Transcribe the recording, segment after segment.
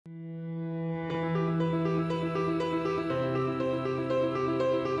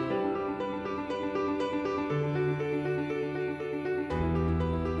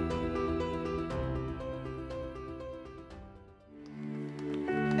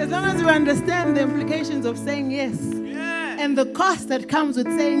As long as we understand the implications of saying yes and the cost that comes with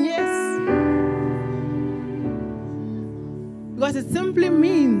saying yes. Because it simply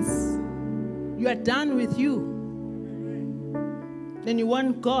means you are done with you. Then you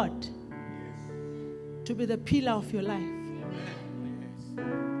want God to be the pillar of your life.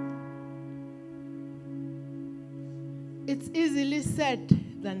 It's easily said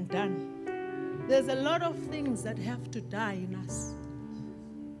than done. There's a lot of things that have to die in us.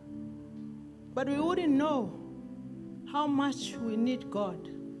 But we wouldn't know how much we need God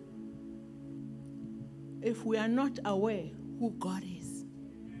if we are not aware who God is.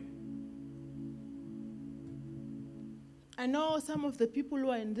 I know some of the people who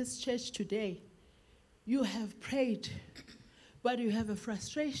are in this church today, you have prayed, but you have a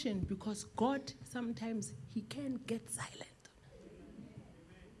frustration because God, sometimes He can get silent.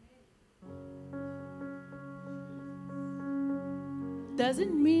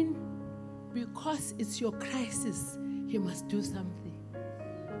 Doesn't mean because it's your crisis, He must do something.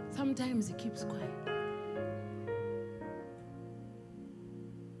 Sometimes He keeps quiet.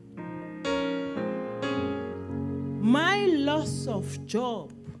 My loss of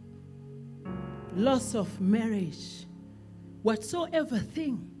job, loss of marriage, whatsoever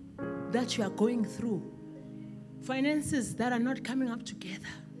thing that you are going through, finances that are not coming up together,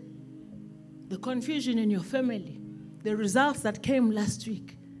 the confusion in your family, the results that came last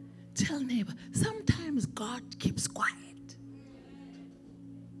week, tell neighbor, sometimes God keeps quiet.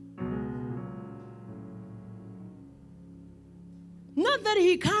 Not that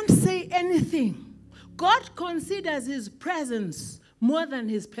He can't say anything. God considers His presence more than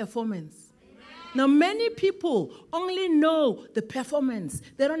His performance. Now, many people only know the performance.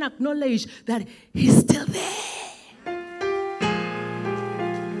 They don't acknowledge that He's still there.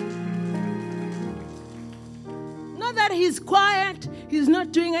 Not that He's quiet, He's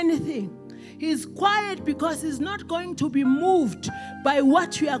not doing anything. He's quiet because He's not going to be moved by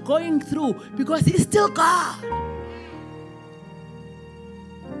what we are going through, because He's still God.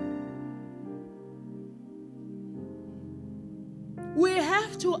 We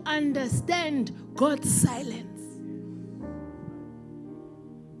have to understand God's silence.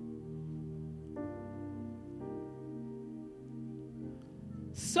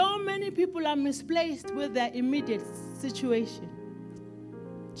 So many people are misplaced with their immediate situation.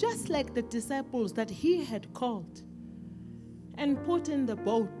 Just like the disciples that He had called and put in the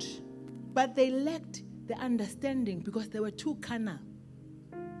boat, but they lacked the understanding because they were too carnal.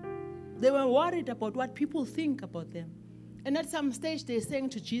 They were worried about what people think about them. And at some stage, they're saying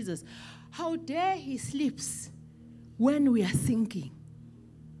to Jesus, how dare He sleeps when we are sinking?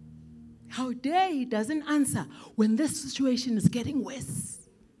 How dare He doesn't answer when this situation is getting worse?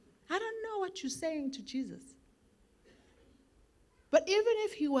 I don't know what you're saying to Jesus. But even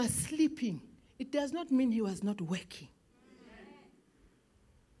if He was sleeping, it does not mean He was not working.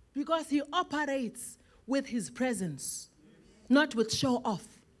 Because He operates with His presence, not with show off.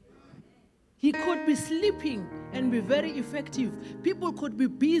 He could be sleeping and be very effective. People could be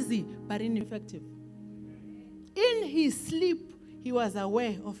busy but ineffective. In His sleep, He was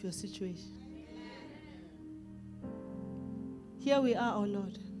aware of your situation. Here we are, oh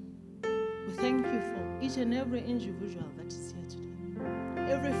Lord. We thank You for each and every individual that is here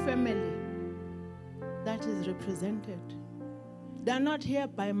today. Every family that is represented. They're not here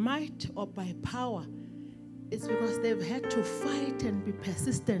by might or by power. It's because they've had to fight and be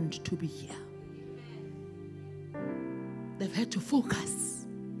persistent to be here. They've had to focus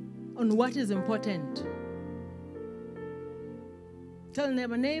on what is important. Tell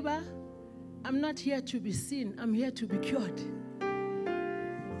neighbor, I'm not here to be seen. I'm here to be cured.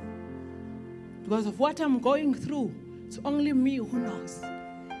 Because of what I'm going through, it's only me who knows.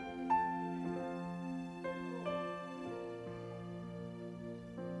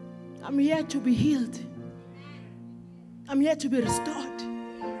 I'm here to be healed. I'm here to be restored.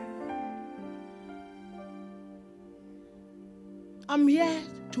 I'm here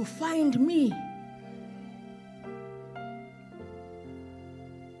to find me.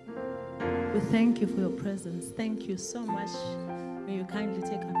 We thank You for Your presence. Thank You so much. May you kindly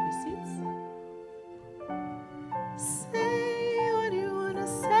take up your seats. Say what you want to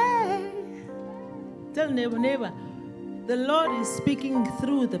say. Tell neighbor, the Lord is speaking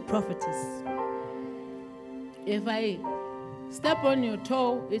through the prophetess. If I step on your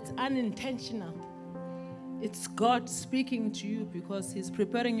toe, it's unintentional. It's God speaking to you because He's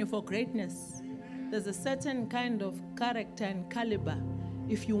preparing you for greatness. There's a certain kind of character and caliber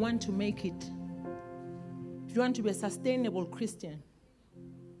if you want to make it. If you want to be a sustainable Christian.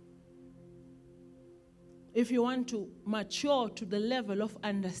 if you want to mature to the level of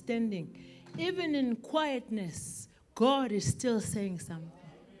understanding, even in quietness, God is still saying something.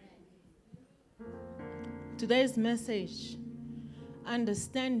 Today's message,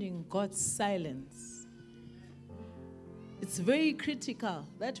 understanding God's silence. It's very critical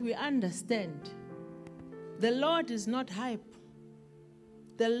that we understand the Lord is not hype.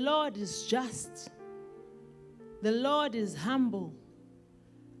 The Lord is just. The Lord is humble.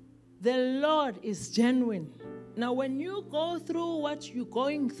 The Lord is genuine. Now, when you go through what you're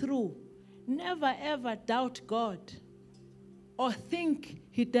going through, never ever doubt God or think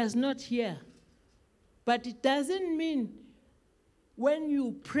He does not hear. But it doesn't mean when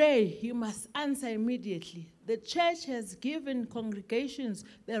you pray, He must answer immediately. The church has given congregations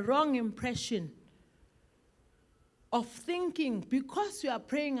the wrong impression of thinking because you are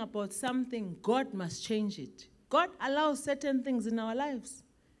praying about something, God must change it. God allows certain things in our lives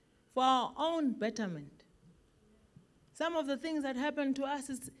for our own betterment. Some of the things that happen to us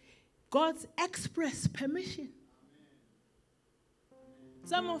is God's express permission.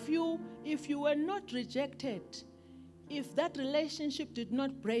 Some of you, if you were not rejected, if that relationship did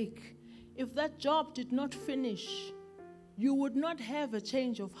not break, if that job did not finish, you would not have a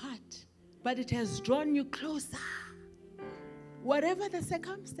change of heart. But it has drawn you closer. Whatever the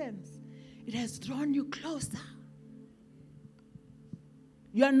circumstance, it has drawn you closer.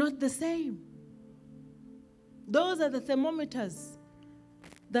 You are not the same. Those are the thermometers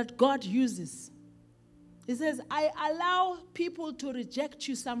that God uses. He says, I allow people to reject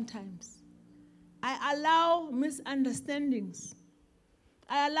you sometimes. I allow misunderstandings.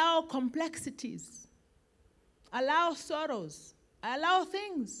 I allow complexities. I allow sorrows. I allow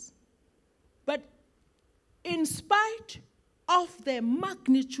things. But in spite of the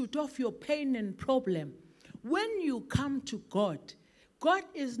magnitude of your pain and problem, when you come to God, God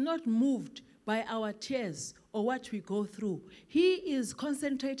is not moved by our tears or what we go through. He is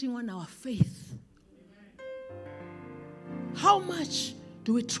concentrating on our faith. How much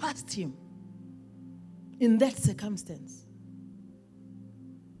do we trust Him in that circumstance?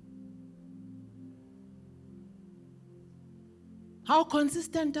 How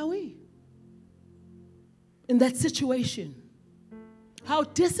consistent are we in that situation? How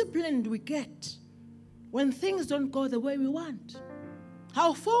disciplined we get when things don't go the way we want?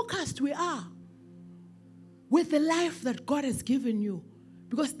 How focused we are with the life that God has given you.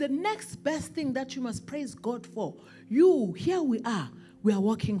 Because the next best thing that you must praise God for, here we are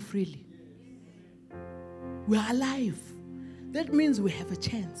walking freely. We are alive. That means we have a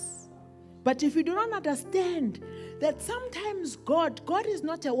chance. But if you do not understand that sometimes God is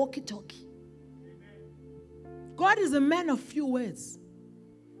not a walkie-talkie. God is a man of few words.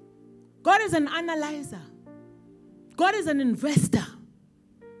 God is an analyzer. God is an investor.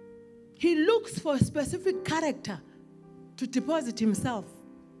 He looks for a specific character to deposit Himself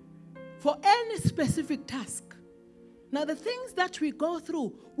for any specific task. Now, the things that we go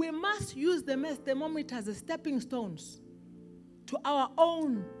through, we must use them as thermometers, as stepping stones to our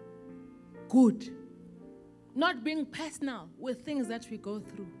own good, not being personal with things that we go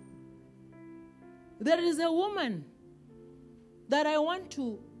through. There is a woman that I want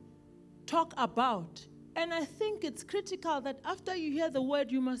to talk about, and I think it's critical that after you hear the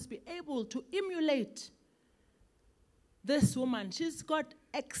word, you must be able to emulate this woman. She's got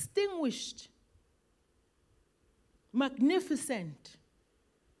extinguished, magnificent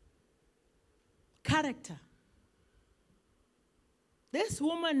character. This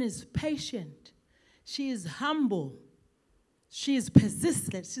woman is patient. She is humble. She is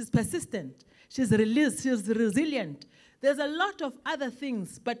persistent. She's resilient. There's a lot of other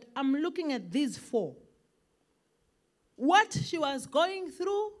things, but I'm looking at these four. What she was going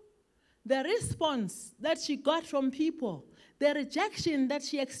through, the response that she got from people, the rejection that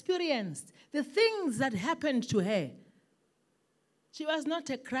she experienced, the things that happened to her. She was not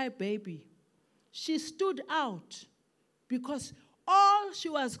a crybaby. She stood out because all she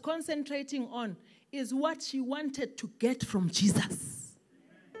was concentrating on is what she wanted to get from Jesus.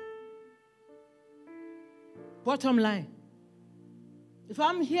 Bottom line, if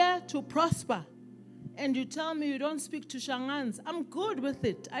I'm here to prosper and you tell me you don't speak to Shangans, I'm good with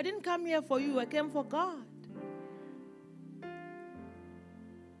it. I didn't come here for you. I came for God.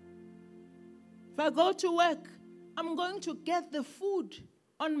 If I go to work, I'm going to get the food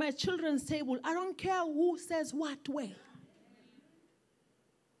on my children's table. I don't care who says what way.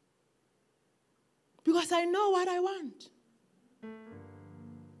 Because I know what I want.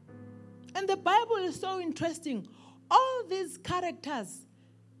 And the Bible is so interesting. All these characters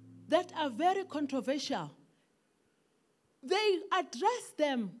that are very controversial, they address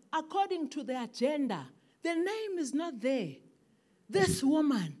them according to the agenda The name is not there. This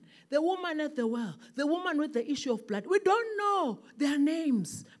woman, the woman at the well, the woman with the issue of blood, we don't know their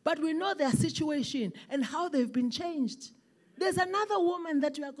names, but we know their situation and how they've been changed. There's another woman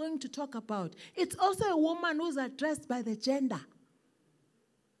that we are going to talk about. It's also a woman who's addressed by the gender.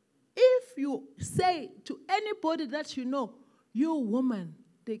 If you say to anybody that you know, you woman,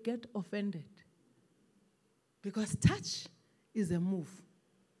 they get offended. Because touch is a move.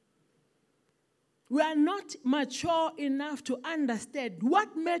 We are not mature enough to understand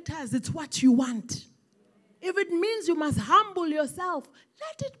what matters, it's what you want. If it means you must humble yourself,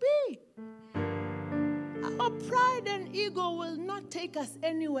 let it be. Our pride and ego will not take us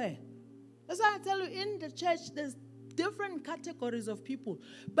anywhere. That's why I tell you, in the church, there's different categories of people.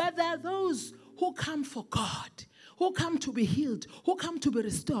 But there are those who come for God, who come to be healed, who come to be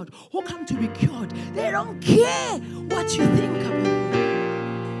restored, who come to be cured. They don't care what you think about them.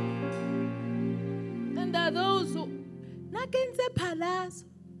 Then there are those who,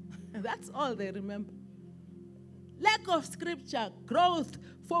 that's all they remember. Lack of scripture, growth,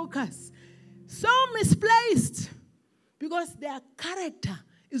 focus. So misplaced because their character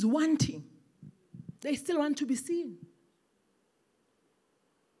is wanting. They still want to be seen.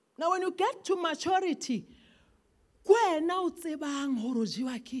 Now when you get to maturity, when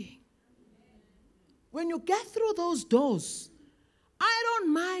you get through those doors, I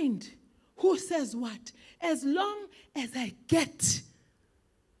don't mind who says what, as long as I get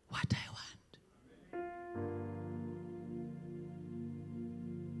what I want.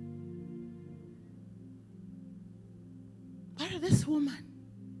 But this woman,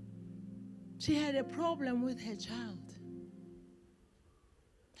 she had a problem with her child.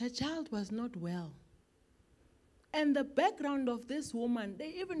 Her child was not well. And the background of this woman, they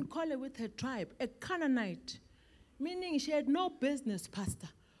even call her with her tribe, a Canaanite, meaning she had no business, pastor,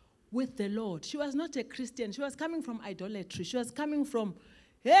 with the Lord. She was not a Christian. She was coming from idolatry. She was coming from,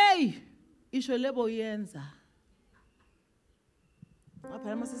 hey, isho lebo yenza.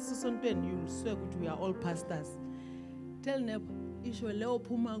 You'll swear we are all pastors. Tell neighbor,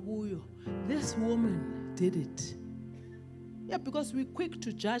 this woman did it. Yeah, because we're quick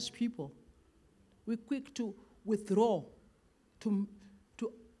to judge people. We're quick to withdraw, to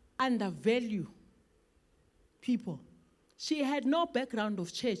undervalue people. She had no background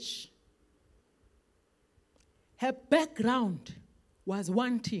of church. Her background was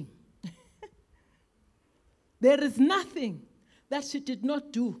wanting. There is nothing that she did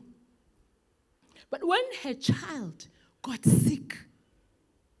not do. But when her child got sick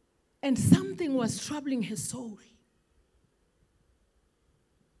and something was troubling her soul,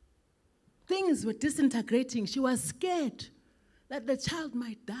 things were disintegrating. She was scared that the child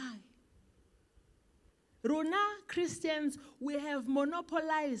might die. Rona Christians, we have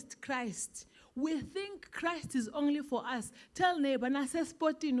monopolized Christ. We think Christ is only for us. Tell neighbor, na se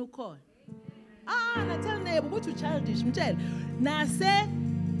spoti no call. Na tell neighbor, go to childish. Mtell, na se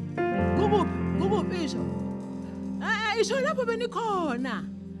gubu isho. Isho labo beni khona.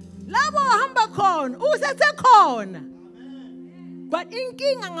 Labo hamba khona. Usethe khona. But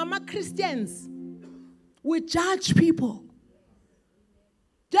inkinga ngama Christians, we judge people.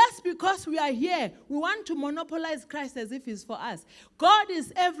 Just because we are here, we want to monopolize Christ as if he's for us. God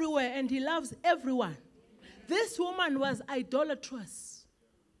is everywhere and he loves everyone. This woman was idolatrous.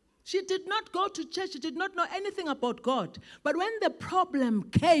 She did not go to church. She did not know anything about God. But when the problem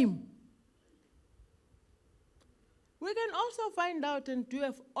came, we can also find out and do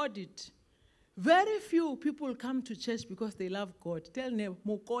an audit. Very few people come to church because they love God. Tell them,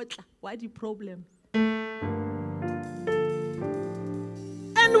 what the problem?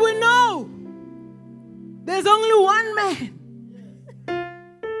 And we know there's only one man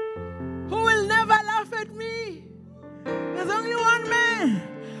who will never laugh at me. There's only one man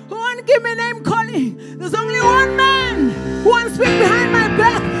who won't give me name calling. There's only one man who won't speak behind my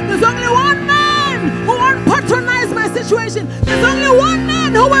back. There's only one man who won't patronize my situation. There's only one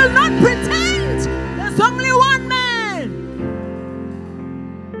man who will not pretend. There's only one man.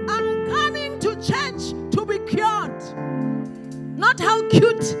 I'm coming to church to be cured. Not how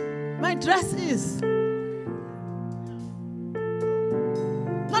cute my dress is.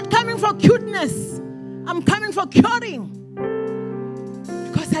 Not coming for cuteness. I'm coming for curing.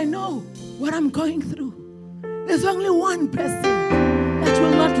 Because I know what I'm going through. There's only one person that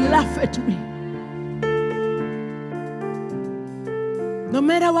will not laugh at me. No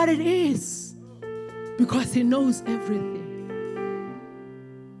matter what it is. Because he knows everything.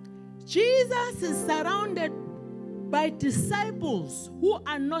 Jesus is surrounded by disciples who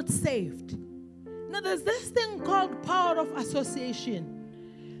are not saved. Now there's this thing called power of association.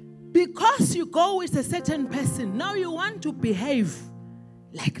 because you go with a certain person, now you want to behave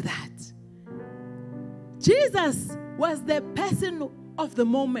like that. Jesus was the person of the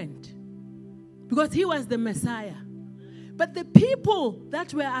moment because he was the Messiah. But the people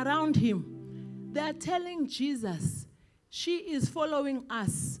that were around him, they are telling Jesus, she is following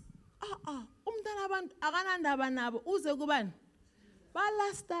us.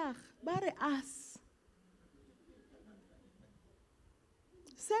 Us.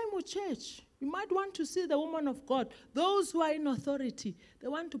 Same with church. You might want to see the woman of God. Those who are in authority, they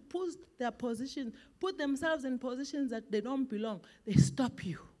want to put themselves in positions that they don't belong. They stop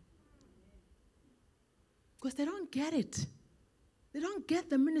you. Because they don't get it. They don't get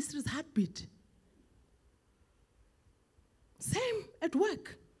the ministry's heartbeat. Same at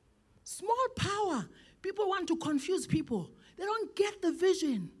work. Small power. People want to confuse people. They don't get the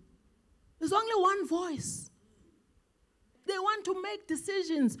vision. There's only one voice. They want to make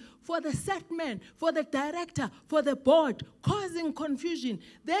decisions for the set man, for the director, for the board, causing confusion.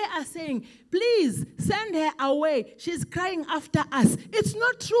 They are saying, please send her away. She's crying after us. It's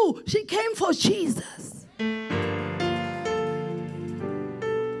not true. She came for Jesus.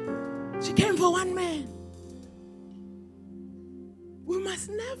 She came for one man. We must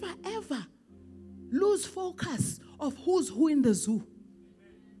never, ever lose focus of who's who in the zoo.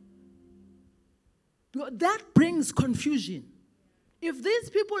 That brings confusion. If these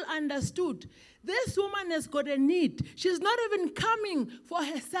people understood, this woman has got a need. She's not even coming for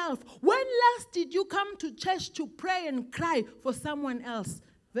herself. When last did you come to church to pray and cry for someone else?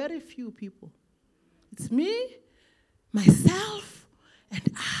 Very few people. It's me, myself,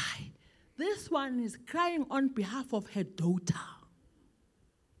 and I. This one is crying on behalf of her daughter.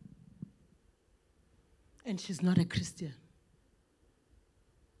 And she's not a Christian.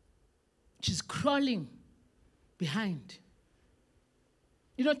 She's crawling behind.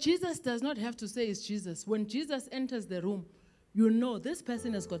 You know, Jesus does not have to say it's Jesus. When Jesus enters the room, you know this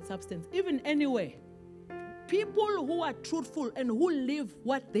person has got substance. Even anyway, people who are truthful and who live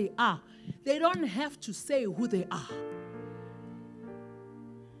what they are, they don't have to say who they are.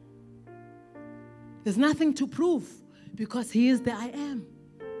 There's nothing to prove because he is the I am.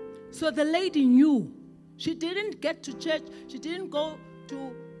 So the lady knew. She didn't get to church. She didn't go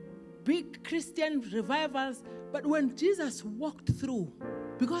to big Christian revivals. But when Jesus walked through,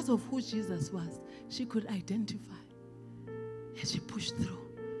 because of who Jesus was, she could identify. And she pushed through.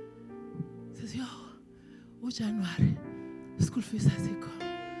 She says, yo, January, school fees has gone.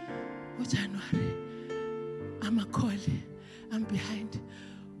 January, I'm a calling. I'm behind.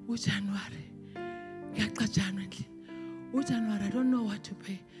 January, January, I don't know what to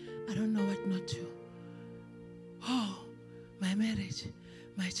pay. I don't know what not to. Oh, my marriage,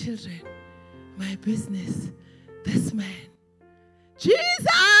 my children, my business, this man.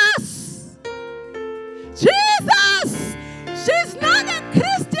 Jesus! Jesus! She's not a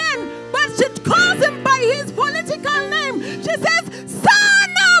Christian, but she calls him by his political name. She says,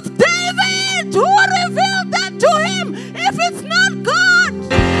 Son of David! Who revealed that to him if it's not God?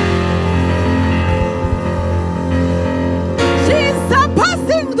 She's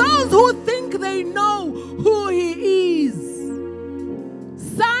surpassing those who think they know who he is.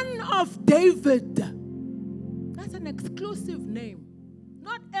 Son of David. That's an exclusive name.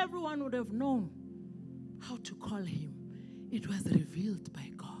 Not everyone would have known how to call him. It was revealed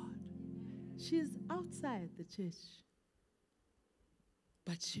by God. She's outside the church,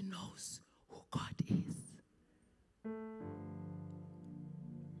 but she knows who God is.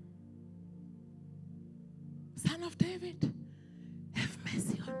 Son of David, have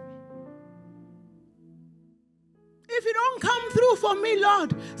mercy on me. If you don't come through for me,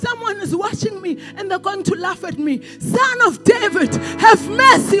 Lord, someone is watching me and they're going to laugh at me. Son of David, have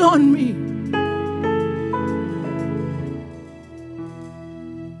mercy on me.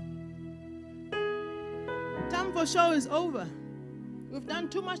 Time for show is over. We've done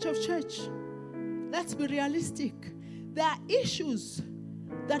too much of church. Let's be realistic. There are issues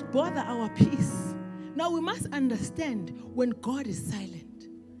that bother our peace. Now we must understand when God is silent.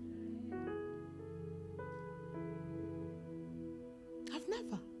 I've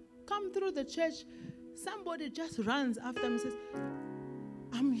never come through the church, somebody just runs after me and says,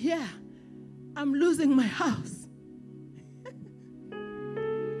 I'm here, I'm losing my house.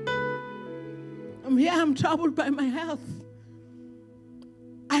 I'm here, I'm troubled by my health.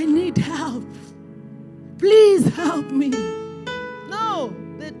 I need help. Please help me. No,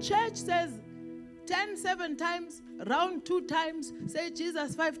 the church says 10, 7 times, round 2 times, say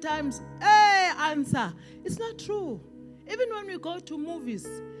Jesus 5 times, hey, answer. It's not true. Even when we go to movies,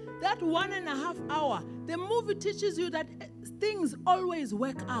 that 1.5 hour, the movie teaches you that things always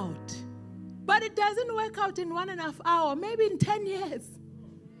work out. But it doesn't work out in 1.5 hours, maybe in 10 years.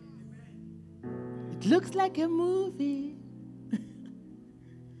 It looks like a movie.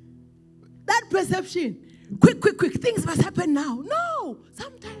 That perception, quick, things must happen now. No,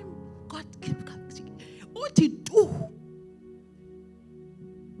 sometimes God keeps coming. What do you do?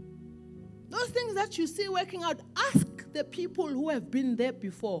 Those things that you see working out, ask the people who have been there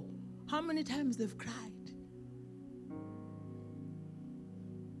before how many times they've cried.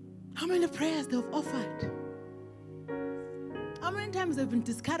 How many prayers they've offered. How many times they've been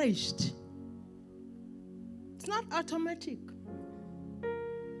discouraged. It's not automatic.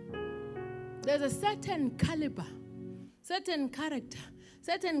 There's a certain caliber, certain character,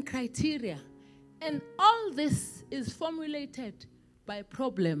 certain criteria, and all this is formulated by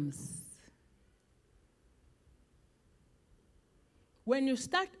problems. When you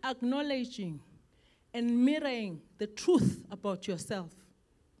start acknowledging and mirroring the truth about yourself.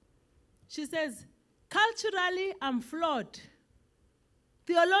 She says, culturally, I'm flawed.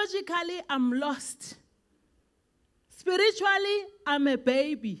 Theologically, I'm lost. Spiritually, I'm a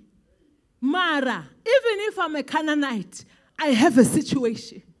baby. Mara, even if I'm a Canaanite, I have a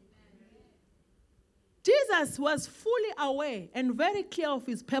situation. Jesus was fully aware and very clear of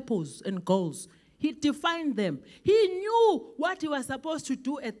his purpose and goals. He defined them. He knew what he was supposed to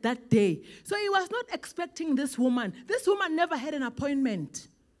do at that day. So he was not expecting this woman. This woman never had an appointment.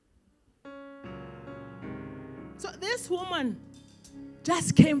 So this woman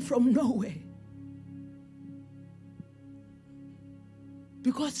just came from nowhere.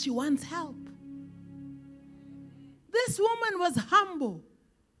 Because she wants help. This woman was humble.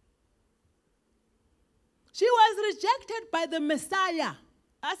 She was rejected by the Messiah.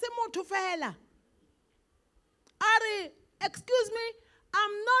 Ari, excuse me,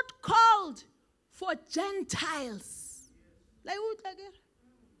 I'm not called for Gentiles. Like what again?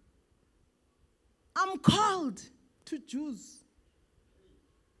 I'm called to Jews.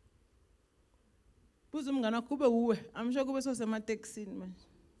 I'm sure kube so semateksini man.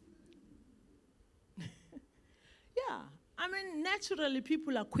 Yeah, I mean, naturally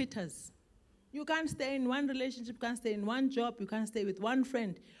people are quitters. You can't stay in one relationship, you can't stay in one job, you can't stay with one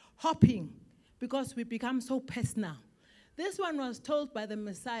friend, hopping, because we become so personal. This one was told by the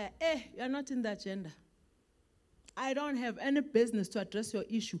Messiah, you're not in the agenda. I don't have any business to address your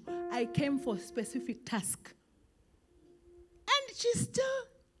issue. I came for a specific task. And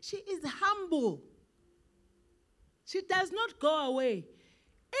she is humble. She does not go away.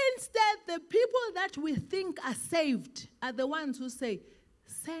 Instead, the people that we think are saved are the ones who say,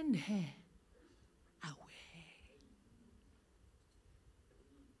 send her away.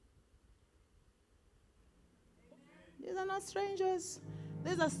 These are not strangers.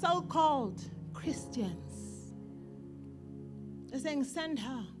 These are so-called Christians. They're saying, send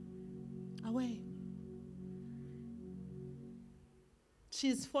her away.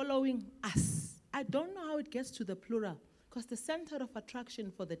 She's following us. I don't know how it gets to the plural, because the center of attraction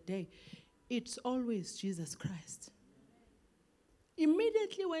for the day, it's always Jesus Christ.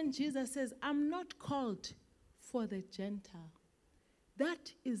 Immediately when Jesus says, I'm not called for the Gentile,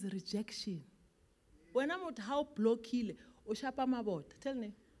 that is rejection. When I'm at how blockile, ushapa mabot, tell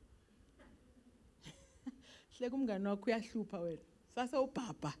me.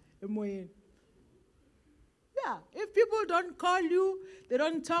 Yeah, if people don't call you, they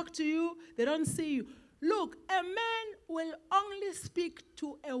don't talk to you, they don't see you. Look, a man will only speak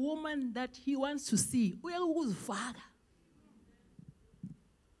to a woman that he wants to see. A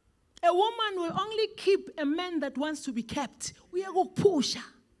woman will only keep a man that wants to be kept. We are going to push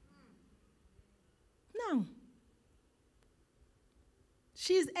her. Now,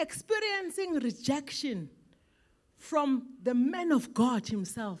 she's experiencing rejection from the man of God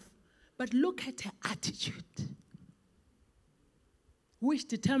himself. But look at her attitude, which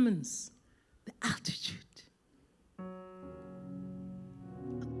determines the altitude.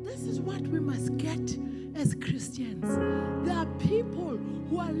 This is what we must get as Christians. There are people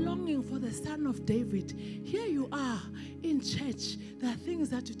who are longing for the Son of David. Here you are in church. There are things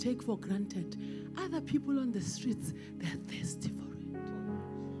that you take for granted. Other people on the streets, they're thirsty for it.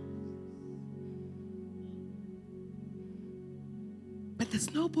 But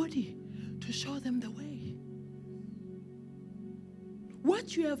there's nobody to show them the way.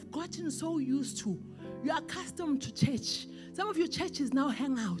 What you have gotten so used to, you're accustomed to church. Some of your churches now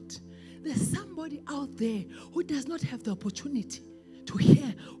hang out. There's somebody out there who does not have the opportunity to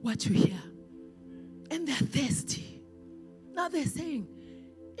hear what you hear. And they're thirsty. Now they're saying,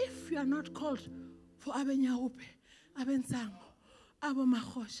 if you are not called for Abenyaupe, Abensango,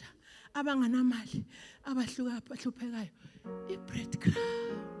 Abomachosha, abanganamali, abahluphekayo,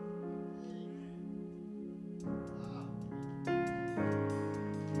 i-breadcrumb.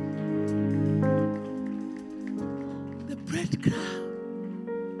 The breadcrumb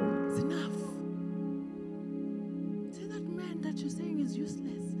is enough. See that man that you're saying is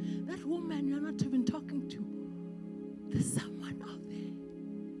useless, that woman you're not even talking to, there's someone out there.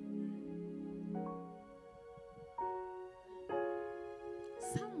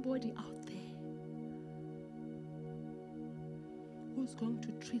 Somebody out there who's going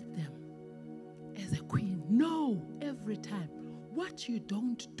to treat them as a queen. No, every time. What you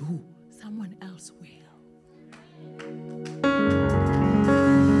don't do, someone else will.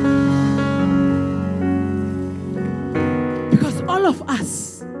 Because all of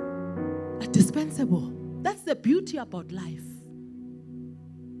us are dispensable. That's the beauty about life.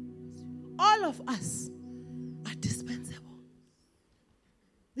 All of us are dispensable.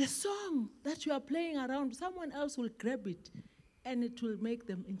 The song that you are playing around, someone else will grab it and it will make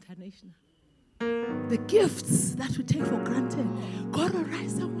them international. The gifts that we take for granted, God will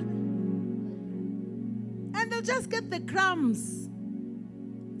rise someone. And they'll just get the crumbs.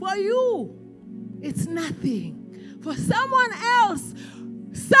 For you, it's nothing. For someone else,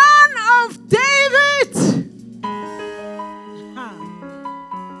 Son of David.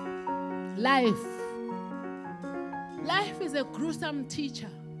 Life is a gruesome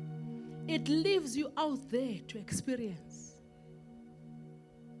teacher. It leaves you out there to experience.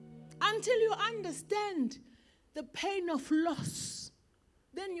 Until you understand the pain of loss,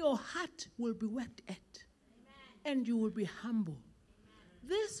 then your heart will be worked at. And you will be humble.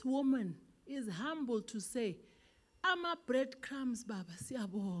 This woman is humble to say, ama breadcrumbs baba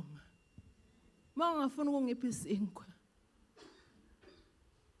siyabonga. Mawungafuna ukungipha isinkwa.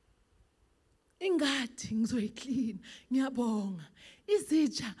 Ingadi ngizoyiclean, ngiyabonga.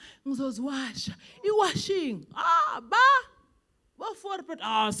 Izitsha ngizoziwasha. I-washing, ba 4 but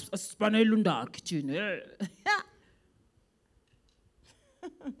asipanele undakhe thina.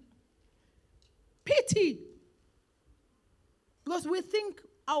 Pity. Because we think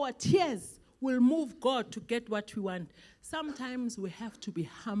our tears will move God to get what we want. Sometimes we have to be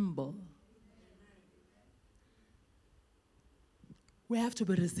humble. We have to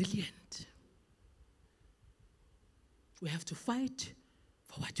be resilient. We have to fight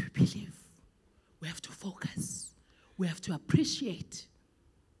for what we believe. We have to focus. We have to appreciate,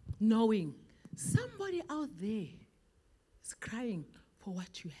 knowing somebody out there is crying for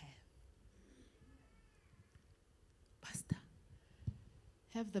what you have. Pastor,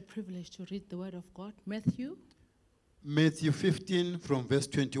 have the privilege to read the word of God. Matthew 15 from verse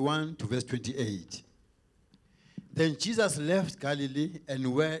 21 to verse 28. Then Jesus left Galilee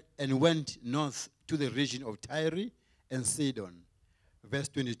and went north to the region of Tyre and Sidon. Verse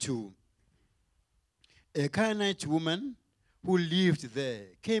 22. A Canaanite woman who lived there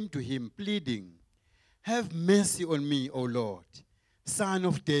came to him pleading, "Have mercy on me, O Lord, Son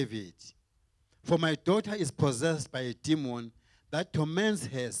of David, for my daughter is possessed by a demon that torments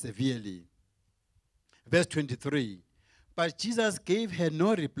her severely." Verse 23. But Jesus gave her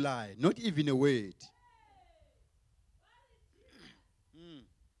no reply, not even a word.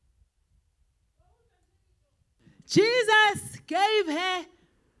 Jesus gave her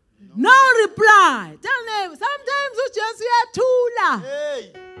no reply. Tell them, sometimes you just hear tula. Hey!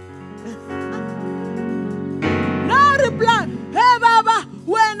 No reply. Hey baba,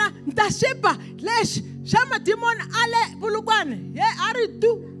 wena ntashipa lesh shama demon ale bulukwane. Ye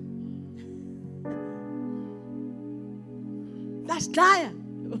aridu. That's dire.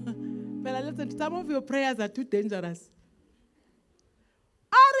 But listen, some of your prayers are too dangerous.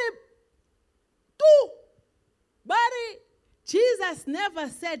 Ari tu. But Jesus never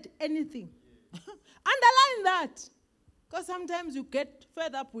said anything. Underline that. Because sometimes you get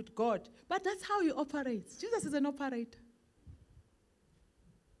fed up with God. But that's how he operates. Jesus is an operator.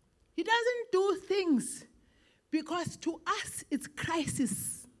 He doesn't do things because to us it's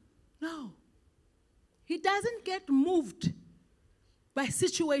crisis. No. He doesn't get moved by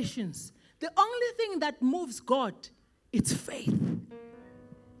situations. The only thing that moves God, it's faith.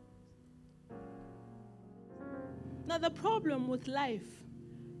 Now the problem with life,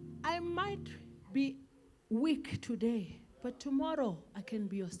 I might be weak today, but tomorrow I can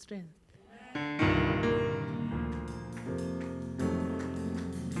be your strength.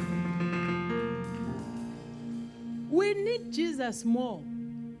 We need Jesus more.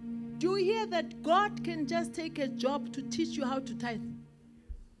 Do you hear that God can just take a job to teach you how to tithe?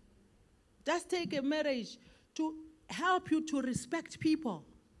 Just take a marriage to help you to respect people.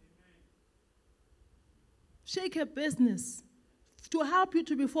 Shake a business to help you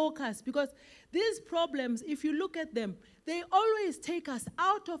to be focused. Because these problems, if you look at them, they always take us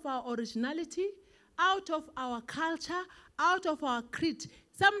out of our originality, out of our culture, out of our creed.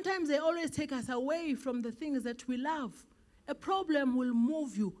 Sometimes they always take us away from the things that we love. A problem will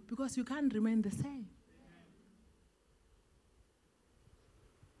move you because you can't remain the same.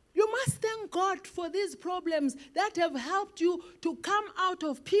 You must thank God for these problems that have helped you to come out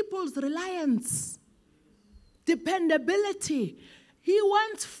of people's reliance, dependability. He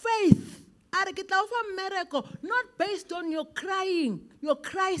wants faith. Miracle, not based on your crying, your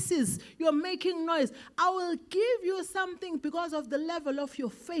crisis, your making noise. I will give you something because of the level of your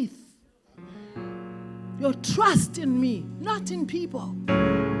faith, your trust in me, not in people.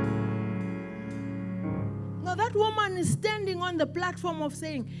 Now that woman is standing on the platform of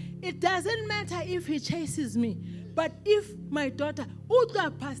saying, it doesn't matter if he chases me, but if my daughter,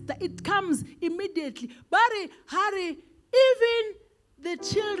 pastor, it comes immediately. Barry, Harry, even the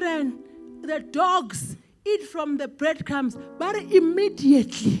children, the dogs eat from the breadcrumbs, but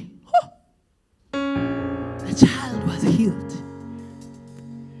immediately, the child was healed.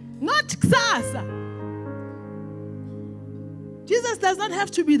 Not ksasa. Jesus does not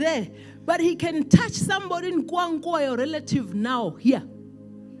have to be there, but he can touch somebody in Kwankwa, your relative now, here.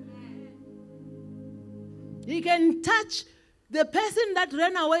 He can touch the person that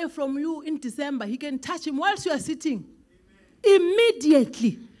ran away from you in December. He can touch him whilst you are sitting.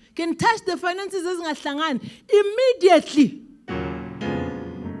 Immediately. Can touch the finances immediately.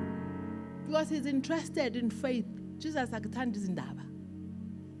 Because he's interested in faith. Jesus akuthanda izindaba.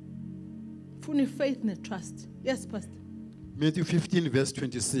 Funa faith and trust. Yes, Pastor. Matthew 15, verse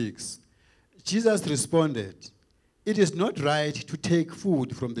 26. Jesus responded, "It is not right to take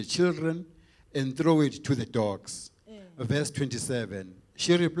food from the children and throw it to the dogs." Verse 27.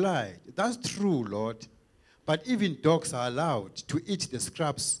 She replied, "That's true, Lord. But even dogs are allowed to eat the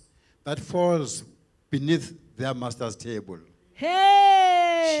scraps that falls beneath their master's table."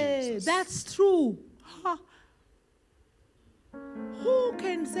 Hey, Jesus. That's true. Huh. Who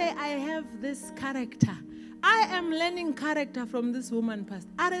can say I have this character? I am learning character from this woman,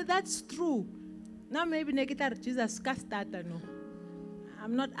 Pastor. Are that's true? Now maybe negative Jesus cast that. No,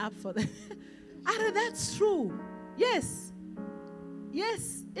 I'm not up for that. Are that's true? Yes.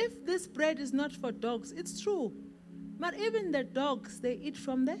 Yes, if this bread is not for dogs, it's true. But even the dogs, they eat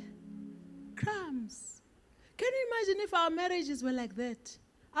from the crumbs. Can you imagine if our marriages were like that?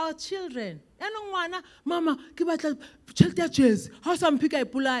 Our children. Mama, how some pick I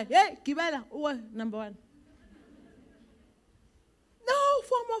pull eye? Hey, number one. No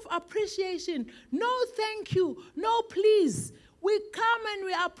form of appreciation. No thank you. No please. We come and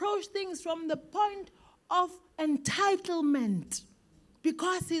we approach things from the point of entitlement.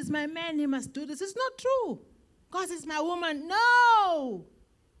 Because he's my man, he must do this. It's not true. Because he's my woman. No.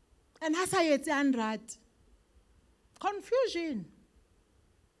 And that's how it's unrat. Confusion.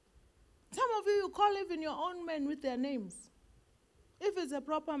 Some of you call even your own men with their names. If it's a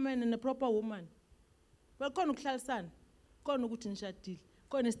proper man and a proper woman. Well, kono kuhlalisana, kono ukuthi nishadile,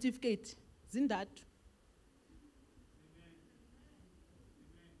 kono certificate, zindathu.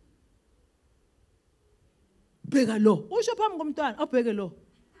 Bheka lo. Usho phambi komntwana, obheke lo.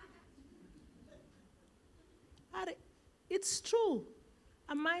 It's true.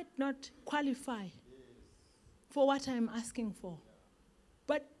 I might not qualify for what I'm asking for.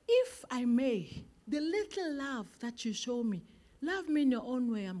 But if I may, the little love that you show me, love me in your own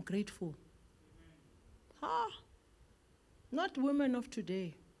way, I'm grateful. Not women of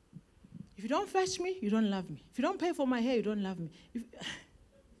today. If you don't fetch me, you don't love me. If you don't pay for my hair, you don't love me.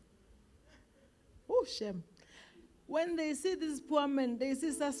 Oh, shame. When they see these poor men, they see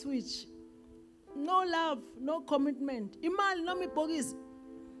a switch. No love, no commitment. Imal no mi pogis.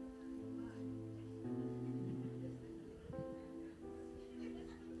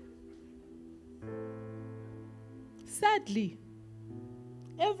 Sadly,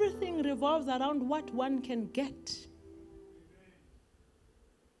 everything revolves around what one can get.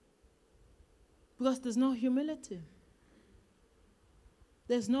 Because there's no humility.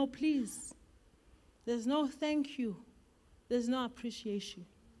 There's no please. There's no thank you. There's no appreciation.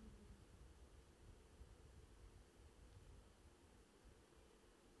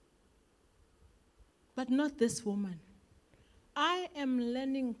 But not this woman. I am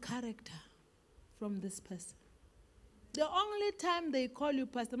learning character from this person. The only time they call you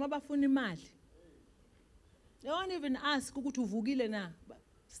Pastor, mabafuni mali. They won't even ask ukuthi uvukile na.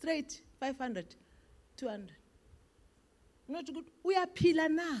 Straight 500, 200. Not good. Uyaphila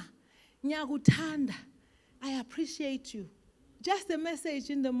na. Nyakuthanda. I appreciate you. Just a message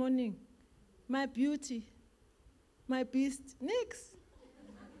in the morning. My beauty. My beast, nix.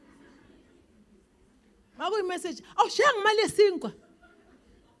 Maku message, oh, shang mali singwa.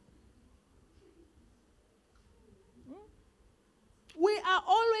 We are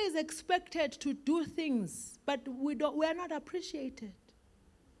always expected to do things, but we are not appreciated.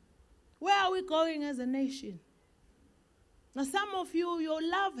 Where are we going as a nation? Now, some of you, your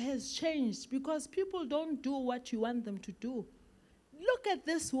love has changed because people don't do what you want them to do. Look at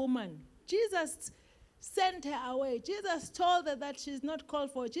this woman. Jesus sent her away. Jesus told her that she's not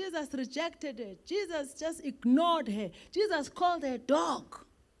called for. Jesus rejected her. Jesus just ignored her. Jesus called her a dog.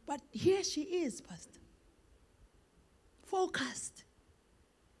 But here she is, Pastor. Focused.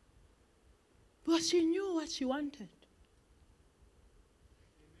 Because she knew what she wanted.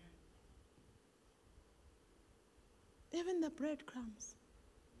 Even the breadcrumbs.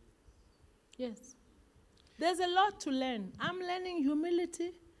 Yes. There's a lot to learn. I'm learning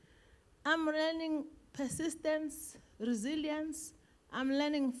humility. I'm learning persistence, resilience. I'm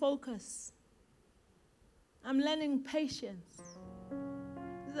learning focus. I'm learning patience.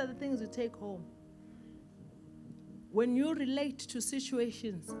 These are the things you take home. When you relate to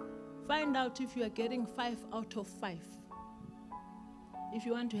situations, find out if you are getting 5 out of 5. If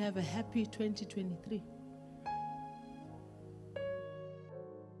you want to have a happy 2023.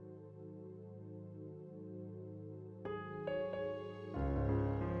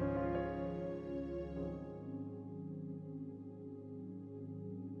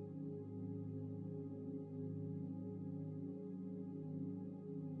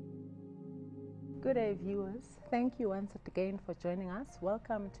 Good day, viewers. Thank you once again for joining us.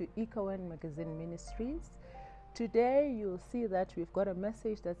 Welcome to ECOAN Magazine Ministries. Today you'll see that we've got a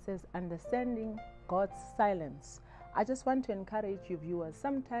message that says understanding God's silence. I just want to encourage you viewers.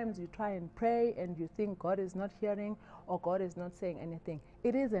 Sometimes you try and pray and you think God is not hearing or God is not saying anything.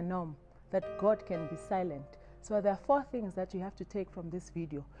 It is a norm that God can be silent. So there are 4 things that you have to take from this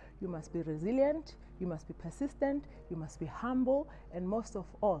video. You must be resilient, you must be persistent, you must be humble, and most of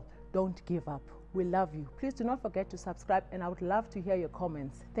all, don't give up. We love you. Please do not forget to subscribe, and I would love to hear your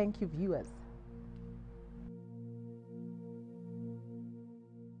comments. Thank you, viewers.